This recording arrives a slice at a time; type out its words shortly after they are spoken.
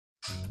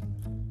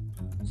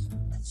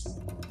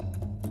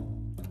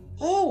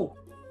Oh!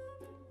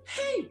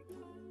 Hey!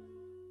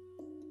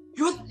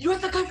 You're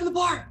the guy from the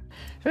bar!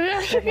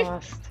 I'm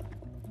lost.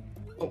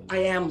 Oh, I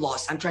am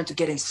lost. I'm trying to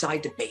get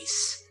inside the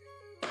base.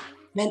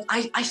 Man,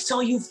 I saw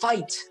you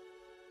fight.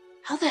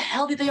 How the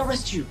hell did they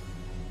arrest you?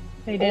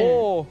 They didn't.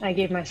 Oh. I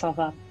gave myself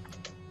up.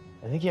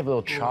 I think you have a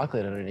little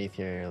chocolate underneath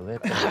your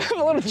lip. A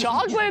little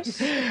chocolate?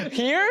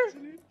 Here?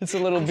 It's a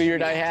little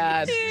beard I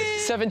had.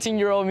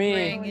 17-year-old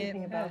me.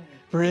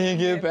 Bring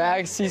it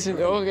back, season.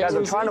 Oh, Guys,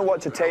 I'm trying to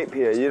watch a tape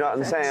here, you know what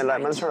I'm saying?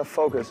 Like, I'm trying to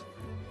focus.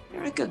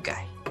 You're a good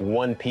guy.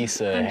 One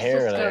piece of I'm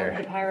hair Cisco, there.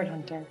 the pirate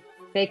hunter.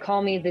 They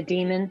call me the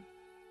demon.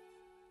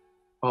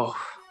 Oh.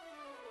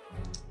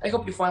 I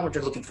hope you find what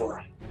you're looking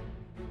for.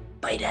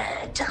 Bite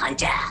the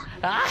hunter.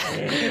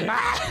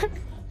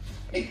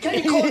 Hey,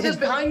 can you close this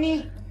behind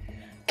me?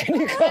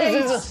 Can you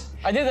close this?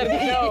 I did that at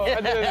the show.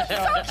 I did it at the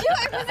show. So cute.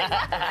 It was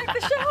exactly like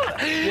the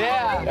show.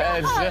 Yeah.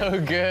 That's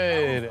so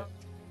good.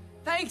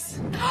 Thanks.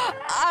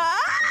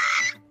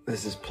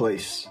 There's this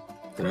place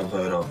that I've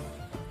heard of.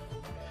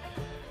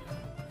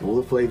 All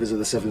the flavors of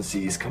the 7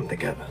 seas come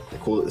together. They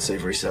call it the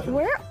Savory 7.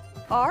 Where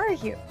are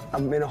you?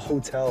 I'm in a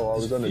hotel. I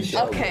was on a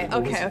show. Okay.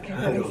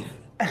 Heard of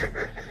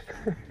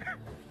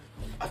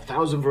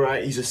 1,000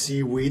 varieties of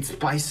seaweed,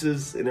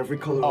 spices in every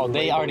color. Oh,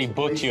 they already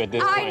booked you at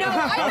this point.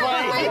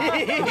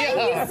 I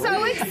know. He's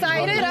so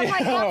excited. I'm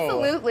like,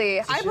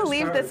 absolutely. I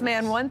believe this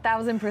man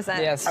 1,000%.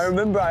 Yes. I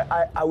remember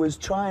I was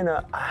trying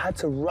to, I had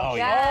to rush. Oh,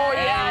 yeah.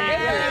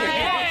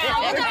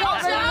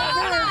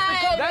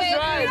 That's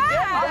right.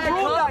 I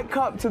brought that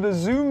cup to the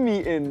Zoom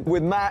meeting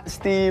with Matt,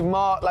 Steve,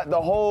 Mark, like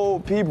the whole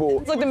people.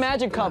 It's like the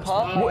magic cup,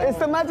 huh? Well, it's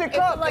the magic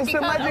cup. It's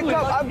the magic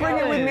cup. I bring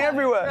it with me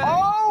everywhere.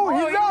 Oh,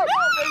 he's up.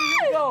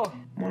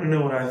 Want to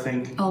know what I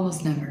think?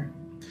 Almost never.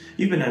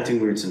 You've been acting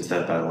weird since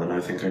that battle, and I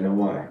think I know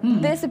why.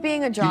 This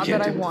being a job You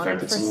can't that I deal with the wanted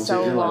fact for that someone so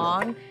saved your life.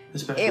 long,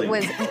 Especially- it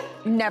was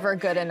never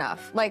good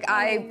enough. Like,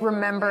 I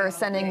remember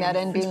sending that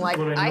in being like,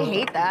 I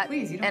hate that,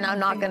 and I'm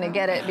not gonna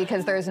get it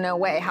because there's no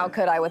way. How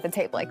could I with a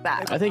tape like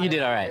that? I think you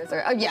did all right.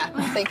 Oh yeah, thank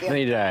I think you.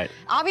 you did all right.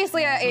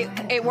 Obviously,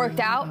 it worked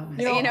out.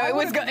 You know, it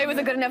was good. It was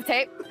a good enough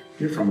tape.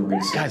 You're from a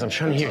big city. Guys, I'm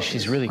trying to hear.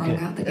 She's really Wrong good.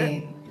 out the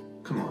gate.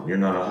 Come on, you're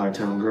not a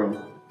high-town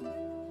girl.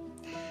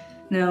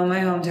 No, my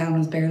hometown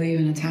was barely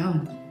even a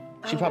town.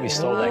 She probably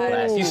stole that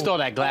glass. You stole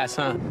that glass,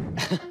 huh?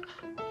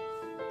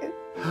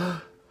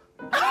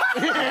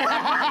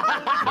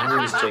 My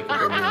name is Jacob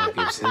O'Neill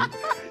Gibson.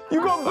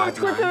 You got booked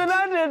quicker than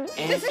I did.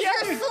 This is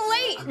your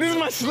slate. This is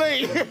my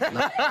slate.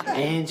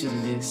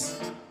 Angeles.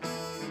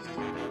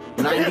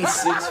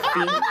 96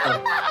 feet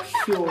of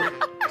pure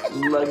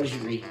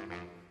luxury.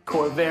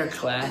 Corvair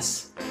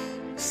class.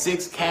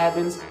 6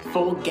 cabins,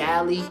 full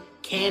galley,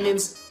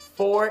 cannons,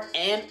 fore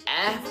and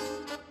aft.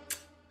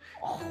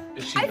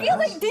 I feel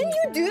like, didn't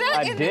you do that?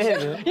 I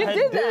did. You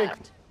did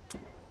that.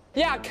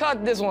 Yeah,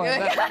 cut this one.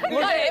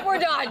 We're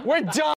done. We're done.